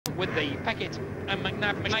with the Peckett and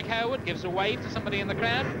McNabb. Mike Hailwood gives a wave to somebody in the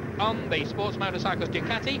crowd on the Sports Motorcycles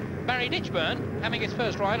Ducati. Barry Ditchburn having his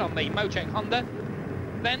first ride on the Mocheck Honda.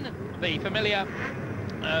 Then the familiar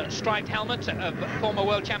striped helmet of former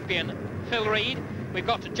world champion Phil Reed. We've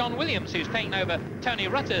got John Williams, who's taken over Tony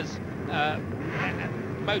Rutter's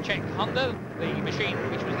Mocheck Honda, the machine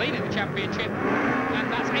which was leading the championship.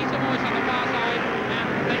 And that's Asa Moyes on the far side,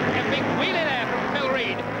 and a big wheelie there from Phil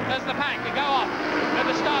Reed as the pack go off at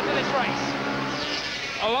the start of this race.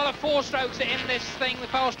 A lot of four-strokes in this thing, the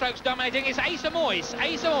four-strokes dominating. It's Asa Moyes.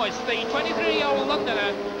 Asa Moyes, the 23-year-old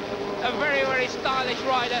Londoner, a very, very stylish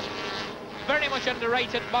rider, very much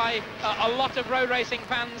underrated by a lot of road racing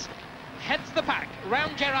fans. Heads the pack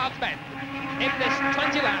round Gerrard's Bend in this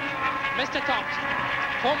 20-lap Mr. Tops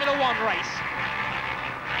Formula One race.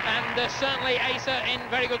 And certainly Asa in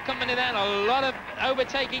very good company there. A lot of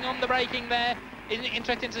overtaking on the braking there.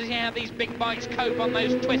 Interesting to see how these big bikes cope on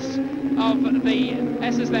those twists of the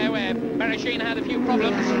S's there, where Bereshine had a few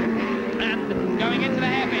problems. And going into the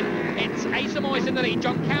hairpin, it's Asa Moyes in the lead,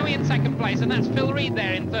 John Cowie in second place, and that's Phil Reed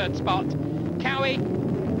there in third spot. Cowie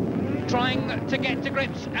trying to get to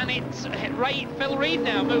grips, and it's Phil Reed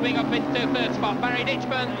now moving up into third spot. Barry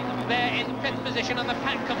Ditchburn there in fifth position, and the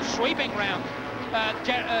pack comes sweeping round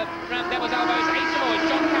Devil's Elbows. Asa Moyes,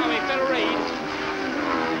 John Cowie, Phil Reed.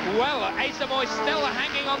 Well, Asa Moyes still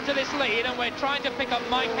hanging on to this lead, and we're trying to pick up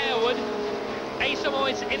Mike Hailwood. Asa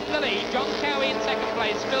Moyes in the lead, John Cowie in second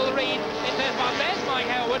place, Phil Reed in third spot. There's Mike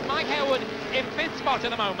Hailwood. Mike Hailwood in fifth spot at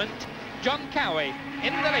the moment. John Cowie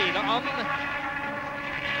in the lead on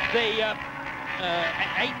the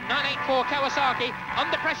 984 Kawasaki.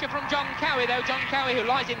 Under pressure from John Cowie, though. John Cowie, who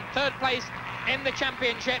lies in third place in the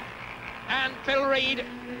championship. And Phil Reed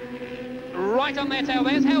right on their tail.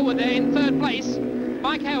 There's Hailwood there in third place.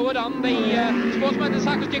 Mike Hailwood on the Sports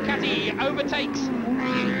Motorcycles Ducati overtakes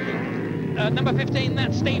number 15,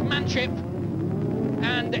 that's Steve Manship.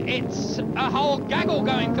 And it's a whole gaggle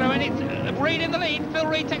going through, and it's Reed in the lead. Phil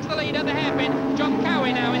Reed takes the lead at the hairpin. John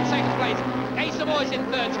Cowie now in second place. Asa Moyes in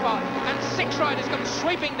third spot. And six riders come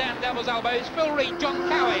sweeping down Devil's Elbows. Phil Reed, John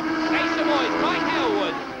Cowie, Asa Moyes, Mike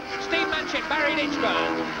Hailwood, Steve Manship, Barry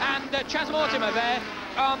Ditchburn, and Chaz Mortimer there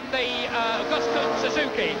on the Gus Kuhn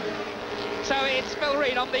Suzuki. So it's Phil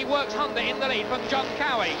Reed on the Works Honda in the lead from John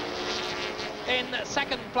Cowie in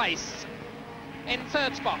second place. In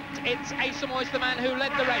third spot, it's Asa Moyes, the man who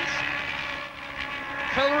led the race.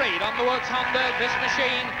 Phil Reed on the Works Honda. This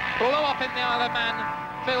machine blew up in the Isle of Man.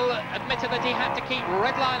 Phil admitted that he had to keep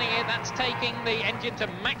redlining it. That's taking the engine to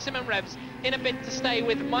maximum revs in a bid to stay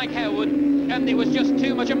with Mike Hailwood, and it was just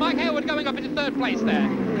too much. And Mike Hailwood going up into third place there.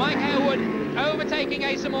 Mike Hailwood overtaking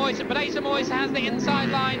Asa Moyes, but Asa Moyes has the inside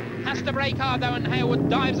line, has to brake hard though, and Hailwood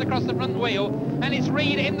dives across the front wheel. And it's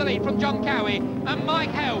Reed in the lead from John Cowie, and Mike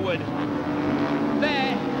Hailwood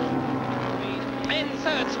there in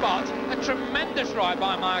third spot. A tremendous ride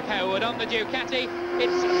by Mike Hailwood on the Ducati.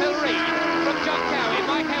 It's Phil Reed from John Cowie,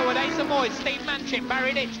 Mike Hailwood, Asa Moyes, Steve Manship,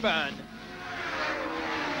 Barry Ditchburn.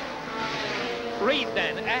 Reed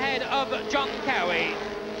then ahead of John Cowie.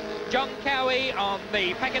 John Cowie on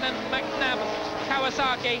the Peckett and McNabb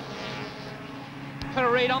Kawasaki. Phil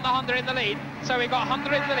Reed on the Honda in the lead. So we've got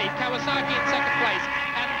Honda in the lead, Kawasaki in second place,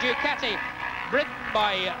 and Ducati ridden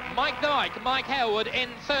by Mike Hailwood in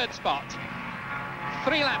third spot.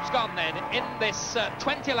 3 laps gone then in this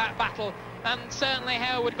 20-lap battle, and certainly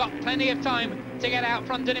Hailwood got plenty of time to get out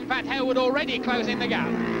front, and in fact Hailwood already closing the gap.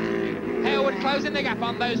 Hailwood closing the gap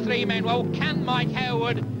on those 3 men. Well, can Mike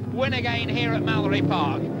Hailwood win again here at Mallory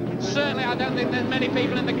Park? Certainly I don't think there's many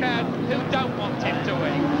people in the crowd who don't want him to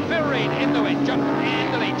win. Phil Reed in the lead, John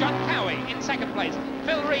Cowie in second place.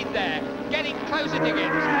 Phil Reed there, getting closer to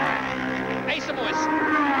Gibbs. Asa Moyes,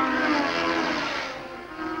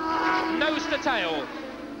 nose to tail.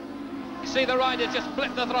 You see the riders just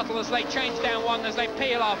flip the throttle as they change down one, as they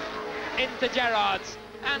peel off into Gerrard's.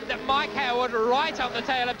 And Mike Hailwood right on the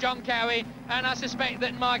tail of John Cowie, and I suspect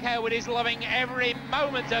that Mike Hailwood is loving every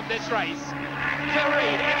moment of this race. Phil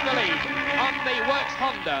Reed in the lead on the Works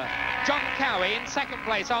Honda. John Cowie in second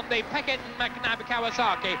place on the Peckett and McNabb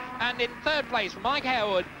Kawasaki, and in third place Mike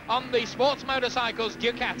Hailwood on the Sports Motorcycles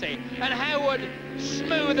Ducati. And Hailwood,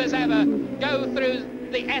 smooth as ever, go through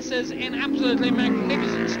the S's in absolutely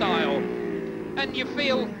magnificent style, and you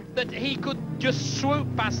feel that he could just swoop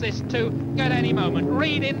past this too at any moment.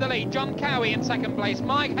 Reed in the lead, John Cowie in second place,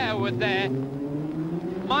 Mike Hailwood there.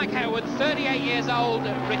 Mike Hailwood, 38 years old,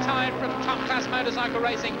 retired from top-class motorcycle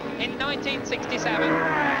racing in 1967.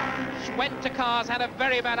 Went to cars, had a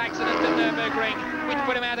very bad accident at Nürburgring, which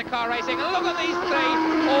put him out of car racing. And look at these 3,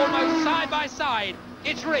 almost side by side.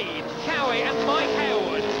 It's Reed, Cowie and Mike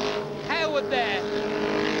Hailwood.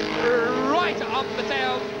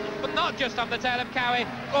 not just on the tail of Cowie,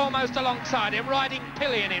 almost alongside him, riding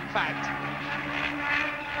pillion in fact.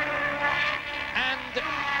 And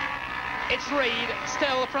it's Reid,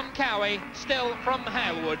 still from Cowie, still from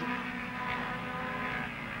Hailwood.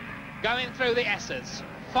 Going through the S's.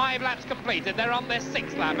 5 laps completed, they're on their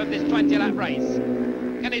 6th lap of this 20-lap race.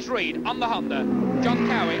 And it's Reid on the Honda, John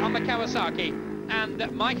Cowie on the Kawasaki,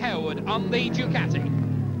 and Mike Hailwood on the Ducati.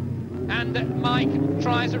 And Mike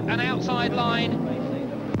tries an outside line.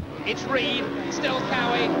 It's Reid, still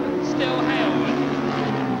Cowie, still Hailwood.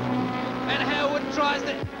 And Hailwood tries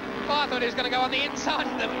to... Oh, I thought he was going to go on the inside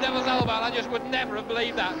of the Devil's Elbow. I just would never have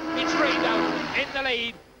believed that. It's Reid, though, in the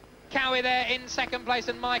lead. Cowie there in 2nd place,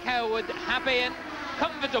 and Mike Hailwood happy and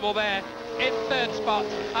comfortable there in 3rd spot.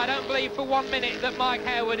 I don't believe for 1 minute that Mike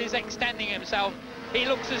Hailwood is extending himself. He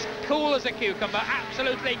looks as cool as a cucumber,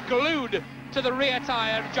 absolutely glued to the rear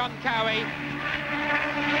tyre of John Cowie.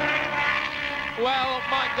 Well,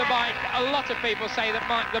 Mike the Bike, a lot of people say that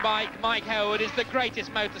Mike the Bike, Mike Hailwood, is the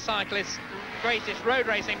greatest motorcyclist, greatest road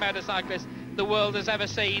racing motorcyclist the world has ever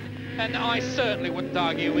seen, and I certainly wouldn't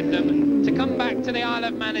argue with them. To come back to the Isle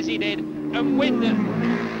of Man as he did and win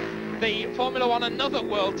the Formula One, another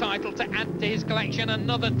world title to add to his collection,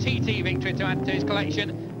 another TT victory to add to his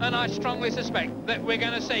collection, and I strongly suspect that we're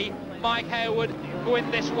going to see Mike Hailwood win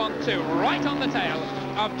this one too, right on the tail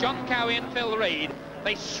of John Cowie and Phil Reid.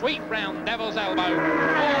 They sweep round Devil's Elbow, all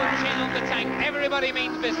chin on the tank, everybody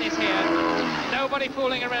means business here, nobody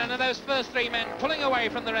fooling around, and those first 3 men pulling away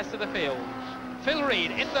from the rest of the field. Phil Reid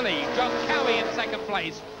in the lead, John Cowie in 2nd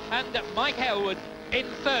place, and Mike Hailwood in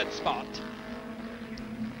 3rd spot.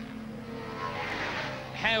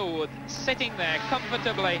 Hailwood sitting there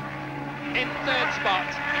comfortably in 3rd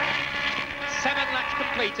spot. 7 laps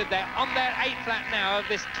completed there, on their 8th lap now of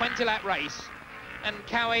this 20-lap race. And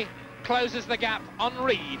Cowie closes the gap on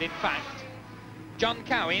Reid, in fact. John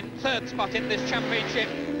Cowie in 3rd spot in this championship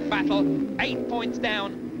battle, 8 points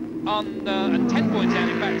down on, and 10 points down,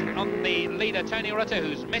 in fact, on the leader, Tony Rutter,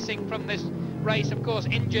 who's missing from this race, of course,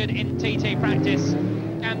 injured in TT practice.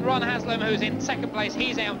 And Ron Haslam, who's in 2nd place,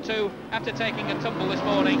 he's out too, after taking a tumble this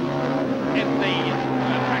morning in the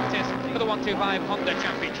practice for the 125 Honda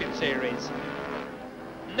Championship Series.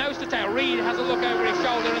 Nose to tail, Reid has a look over his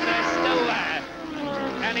shoulder, and they're still there.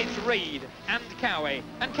 And it's Reid and Cowie.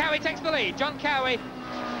 And Cowie takes the lead. John Cowie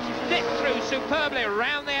dipped through superbly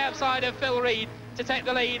around the outside of Phil Reid to take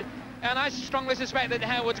the lead. And I strongly suspect that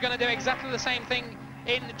Hailwood's going to do exactly the same thing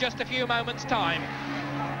in just a few moments' time.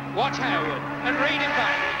 Watch Hailwood. And Reid, in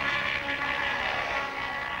fact.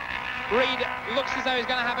 Reid looks as though he's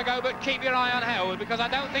going to have a go, but keep your eye on Hailwood, because I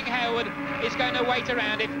don't think Hailwood is going to wait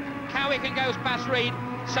around. If Cowie can go past Reid,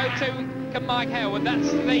 so too can Mike Hailwood.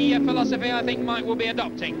 That's the philosophy I think Mike will be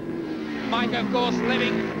adopting. Mike, of course,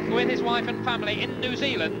 living with his wife and family in New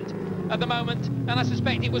Zealand at the moment, and I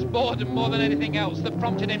suspect it was boredom more than anything else that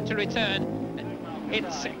prompted him to return.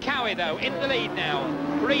 It's Cowie, though, in the lead now.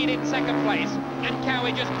 Reid in 2nd place, and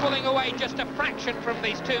Cowie just pulling away just a fraction from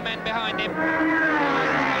these 2 men behind him.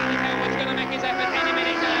 Hailwood's going to make his effort any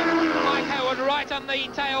minute now. Mike Hailwood right on the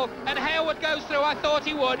tail, and Hailwood goes through. I thought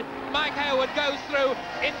he would. Mike Hailwood goes through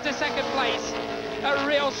into 2nd place. A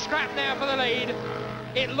real scrap now for the lead.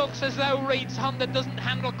 It looks as though Reid's Honda doesn't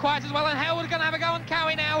handle quite as well, and Hailwood's going to have a go on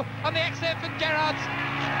Cowie now on the exit for Gerrards.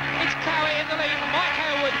 It's Cowie in the lead. Mike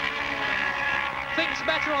Hailwood thinks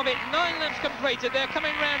better of it. 9 laps completed. They're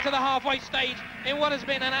coming round to the halfway stage in what has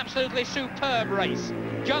been an absolutely superb race.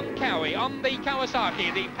 John Cowie on the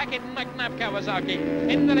Kawasaki, the Peckett-McNabb Kawasaki,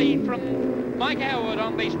 in the lead from Mike Hailwood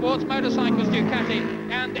on the Sports Motorcycles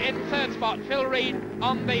Ducati, and in 3rd spot, Phil Reid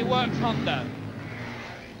on the Works Honda.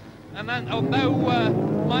 And then, although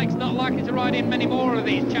Mike's not likely to ride in many more of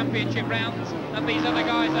these championship rounds, and these other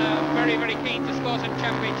guys are very, very keen to score some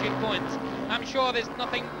championship points, I'm sure there's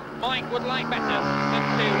nothing Mike would like better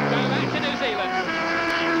than to go back to New Zealand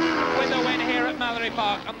with a win here at Mallory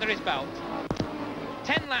Park under his belt.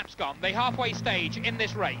 10 laps gone, the halfway stage in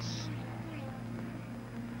this race.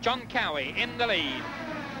 John Cowie in the lead.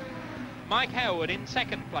 Mike Hailwood in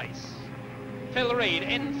 2nd place. Phil Reid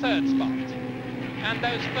in 3rd spot. And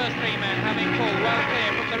those first 3 men having pulled well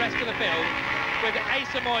clear from the rest of the field, with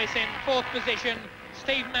Asa Moyes in 4th position,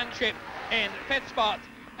 Steve Manship in 5th spot,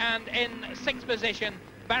 and in 6th position,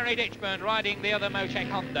 Barry Ditchburn riding the other Moshek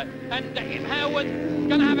Honda. And Hailwood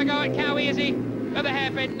going to have a go at Cowie, is he? At the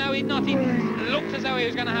hairpin? No, he's not. He looked as though he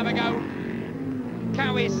was going to have a go.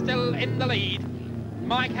 Cowie still in the lead.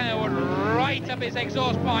 Mike Hailwood right up his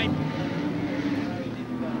exhaust pipe.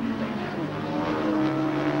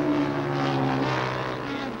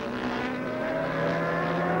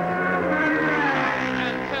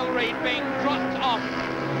 And Phil Reid being dropped off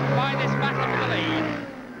by this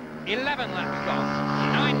 11 laps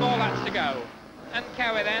gone, 9 more laps to go. And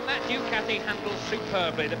Cowie then, that Ducati handles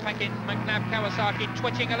superbly. The Pekin McNabb Kawasaki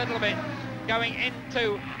twitching a little bit, going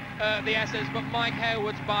into the S's, but Mike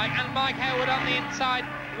Hailwood's by, and Mike Hailwood on the inside.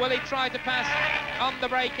 Will he try to pass on the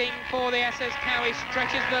braking for the S's? Cowie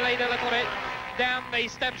stretches the lead a little bit down the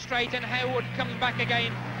step straight, and Hailwood comes back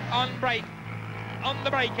again on the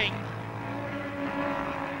braking.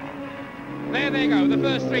 There they go, the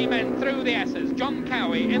first 3 men through the S's. John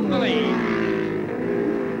Cowie in the lead.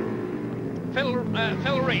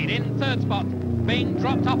 Phil Reed in third spot, being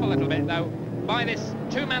dropped off a little bit though by this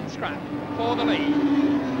 2-man scrap for the lead.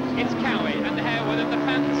 It's Cowie and Hailwood, and the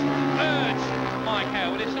fans urge Mike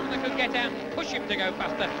Hailwood. If someone could get out and push him to go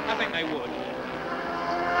faster, I think they would.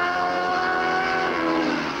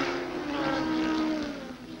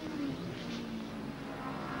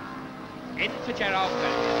 Into Gerard's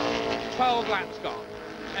bend, 12 laps gone,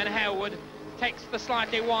 and Hailwood takes the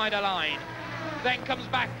slightly wider line, then comes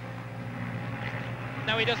back.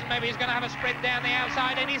 No, he doesn't. Maybe he's going to have a sprint down the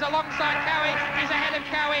outside, and he's alongside Cowie. He's ahead of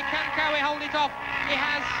Cowie. Can Cowie hold it off? He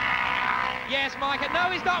has. Yes, Mike. No,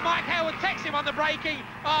 he's not. Mike Hailwood takes him on the braking.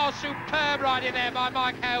 Oh, superb riding there by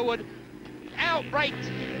Mike Hailwood.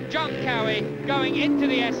 Outbraked John Cowie, going into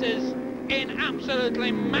the S's in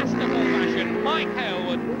absolutely masterful fashion. Mike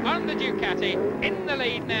Hailwood on the Ducati in the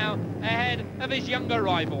lead now, ahead of his younger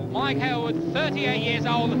rival. Mike Hailwood, 38 years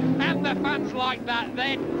old, and the fans like that.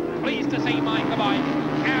 They're pleased to see Mike the bike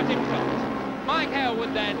out in front. Mike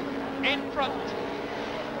Hailwood then in front,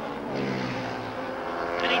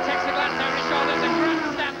 and he takes a glance over his shoulders. The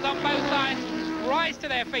grandstands on both sides rise to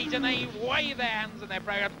their feet, and they wave their hands and their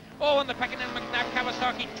programs. Oh, and the Pekin and McNabb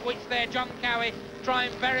Kawasaki twitch there. John Cowie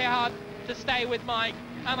trying very hard to stay with Mike,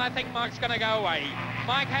 and I think Mike's going to go away.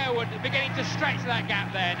 Mike Hailwood beginning to stretch that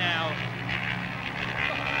gap there now.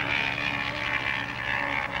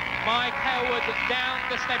 Mike Hailwood down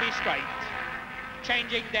the Stebby straight,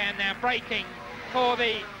 changing down now, braking for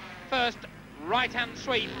the first right-hand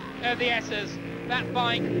sweep of the S's. That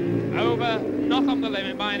bike over, not on the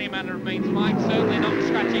limit by any manner of means. Mike certainly not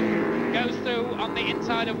scratching, goes through on the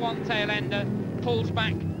inside of one tail ender, pulls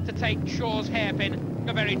back to take Shaw's hairpin,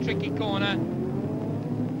 a very tricky corner.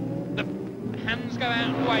 The hands go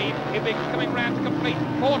out and wave. He'll be coming round to complete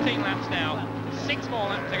 14 laps now. 6 more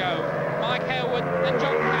laps to go. Mike Hailwood and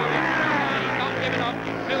John Cowie. He's not giving up.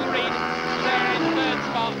 Phil Reed there in third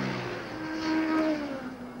spot.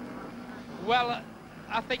 Well,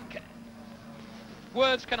 I think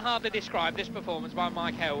words can hardly describe this performance by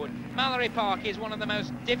Mike Hailwood. Mallory Park is one of the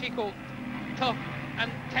most difficult, tough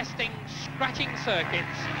and testing, scratching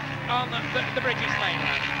circuits on the British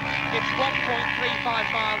mainland. It's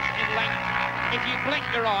 1.35 miles in length. If you blink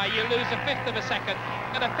your eye, you lose a fifth of a second,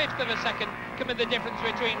 and a fifth of a second can be the difference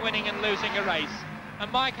between winning and losing a race. And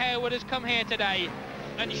Mike Hailwood has come here today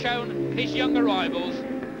and shown his younger rivals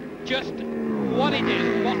just what it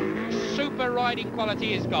is, what super riding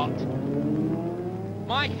quality he's got.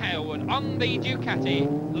 Mike Hailwood on the Ducati,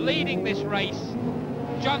 leading this race.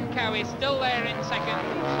 John Cowie still there in second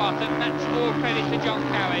spot, and that's all credit to John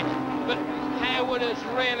Cowie. But Hailwood has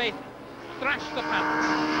really thrashed the pants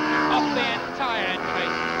off the entire entry.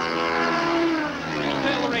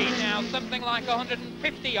 Phil Reed now something like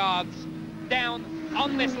 150 yards down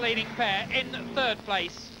on this leading pair in third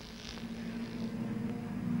place.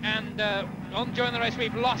 And during the race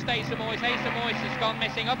we've lost Asa Moyes. Asa Moyes has gone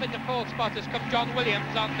missing. Up into fourth spot has come John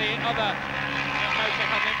Williams on the other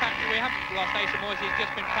motorcycle. In fact, we haven't lost Asa Moyes. He's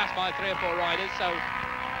just been passed by 3 or 4 riders, so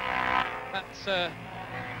that's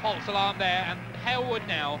false alarm there. And Hailwood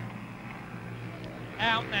now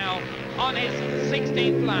out now on his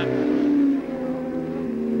 16th lap.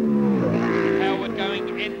 Hailwood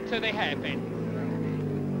going into the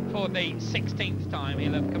hairpin for the 16th time.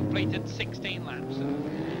 He'll have completed 16 laps.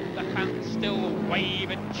 The fans still wave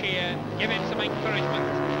and cheer, give him some encouragement.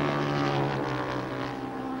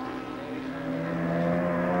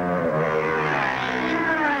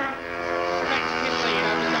 Stretched his lead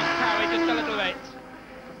over John Cowie just a little bit.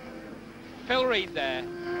 Phil Reed there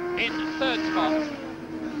in third spot.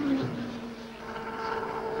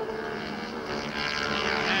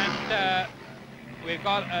 And we've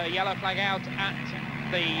got a yellow flag out at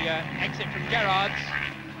the exit from Gerard's.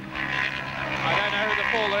 I don't know who the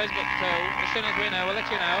faller is, but as soon as we know, we'll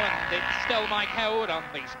let you know. And it's still Mike Hailwood on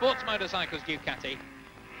the Sports Motorcycles Ducati,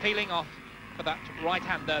 peeling off for that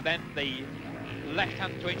right-hander, then the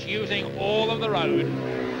left-hand twitch, using all of the road.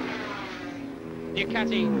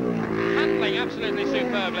 Ducati handling absolutely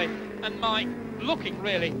superbly, and Mike looking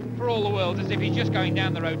really, for all the world, as if he's just going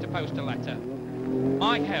down the road to post a letter.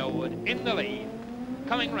 Mike Hailwood in the lead.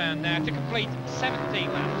 coming round now to complete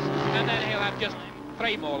 17 laps, and then he'll have just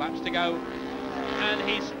 3 more laps to go, and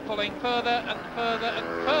he's pulling further and further and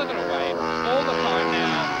further away all the time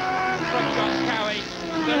now from John Cowie.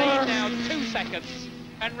 The lead now 2 seconds,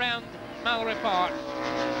 and round Mallory Park,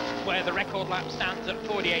 where the record lap stands at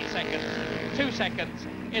 48 seconds, 2 seconds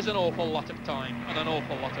is an awful lot of time and an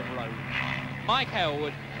awful lot of road. Mike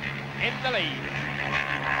Hailwood in the lead,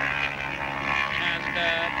 and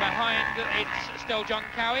behind it's still John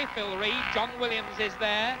Cowie, Phil Reed, John Williams is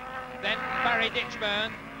there, then Barry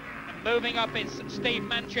Ditchburn, and moving up is Steve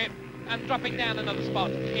Manship, and dropping down another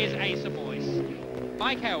spot is Asa Boyce.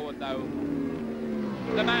 Mike Hailwood, though,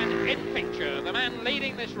 the man in picture, the man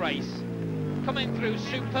leading this race, coming through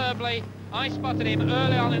superbly. I spotted him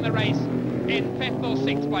early on in the race in 5th or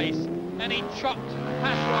 6th place, and he chopped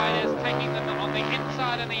past riders, taking them on the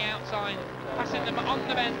inside and the outside, passing them on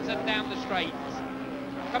the bends and down the straights.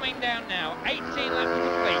 Coming down now, 18 laps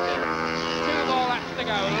completed, 2 more laps to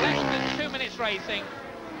go, less than 2 minutes racing.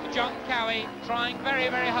 John Cowie trying very,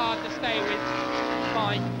 very hard to stay with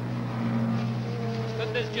Mike,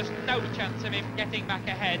 but there's just no chance of him getting back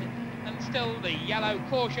ahead, and still the yellow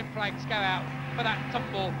caution flags go out for that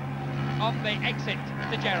tumble on the exit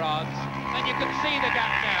to Gerrard's, and you can see the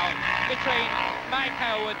gap now between Mike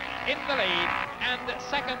Hailwood in the lead and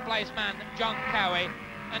 2nd place man John Cowie,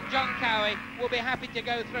 and John Cowie will be happy to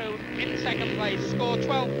go through in 2nd place, score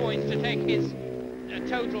 12 points to take his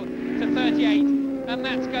total to 38, and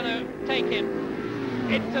that's going to take him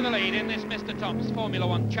into the lead in this Mr. Tom's Formula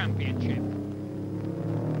 1 Championship.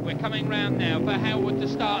 We're coming round now for Hailwood to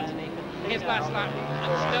start his last lap,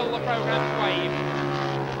 and still the programme's wave.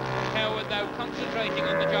 Hailwood, though, concentrating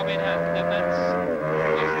on the job in hand, and that's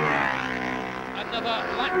another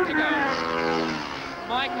lap to go.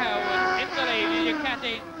 Mike Hailwood in the lead,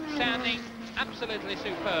 Ducati sounding absolutely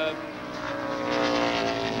superb.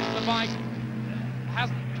 The bike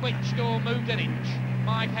hasn't twitched or moved an inch.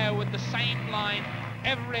 Mike Hailwood, the same line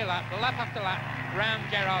every lap, lap after lap, round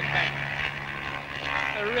Gerrard's Bend.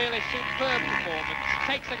 A really superb performance.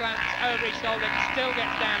 Takes a glance over his shoulder and still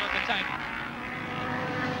gets down on the tank.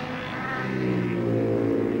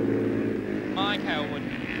 Mike Hailwood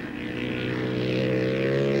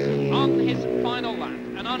on his final lap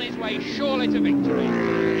and on his way surely to victory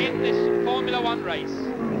in this Formula 1 race.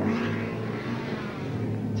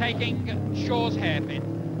 Taking Shaw's hairpin.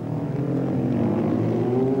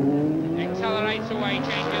 Accelerates away,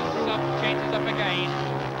 changes up again.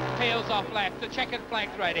 Peels off left, the checkered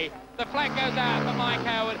flag's ready. The flag goes out for Mike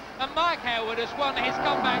Hailwood, and Mike Hailwood has won his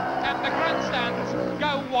comeback, and the grandstands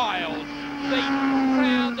go wild. The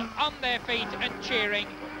crowd on their feet and cheering,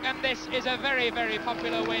 and this is a very, very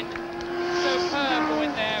popular win. Superb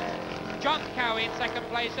win there. John Cowie in 2nd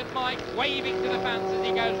place, and Mike waving to the fans as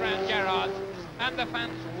he goes round Gerrard's, and the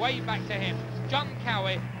fans wave back to him. John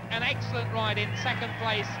Cowie, an excellent ride in 2nd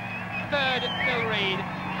place. 3rd, Phil Reed.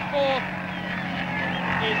 4th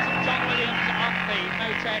is John Williams on the no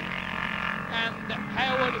check, and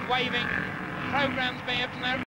Hailwood waving. Programme's being up to now.